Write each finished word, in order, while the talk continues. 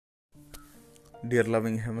Dear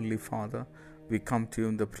loving Heavenly Father, we come to you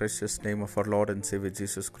in the precious name of our Lord and Savior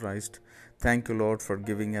Jesus Christ. Thank you, Lord, for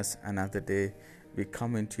giving us another day. We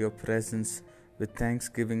come into your presence with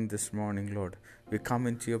thanksgiving this morning, Lord. We come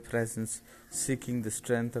into your presence seeking the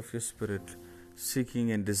strength of your Spirit, seeking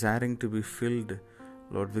and desiring to be filled,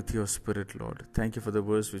 Lord, with your Spirit, Lord. Thank you for the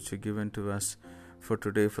words which are given to us for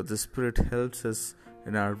today, for the Spirit helps us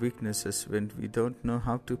in our weaknesses when we don't know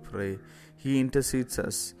how to pray. He intercedes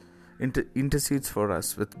for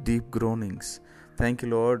us with deep groanings. Thank you,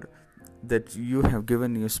 Lord, that you have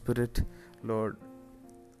given your Spirit, Lord,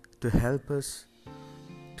 to help us,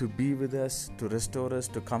 to be with us, to restore us,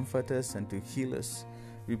 to comfort us, and to heal us.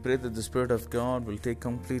 We pray that the Spirit of God will take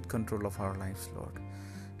complete control of our lives, Lord.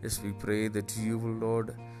 Yes, we pray that you will,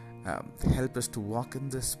 Lord, help us to walk in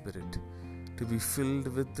the Spirit, to be filled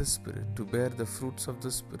with the Spirit, to bear the fruits of the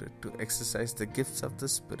Spirit, to exercise the gifts of the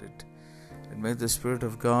Spirit. And may the Spirit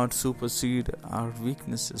of God supersede our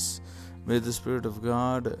weaknesses. May the Spirit of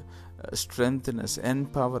God strengthen us,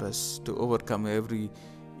 empower us to overcome every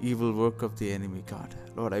evil work of the enemy, God.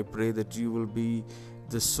 Lord, I pray that you will be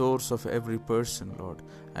the source of every person, Lord.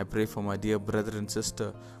 I pray for my dear brother and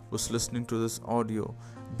sister who's listening to this audio.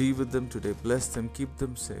 Be with them today. Bless them. Keep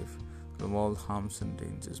them safe from all harms and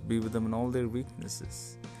dangers. Be with them in all their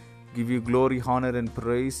weaknesses. Give you glory, honor, and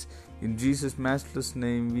praise. In Jesus' matchless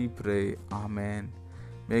name we pray. Amen.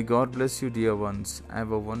 May God bless you, dear ones.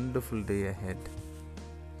 Have a wonderful day ahead.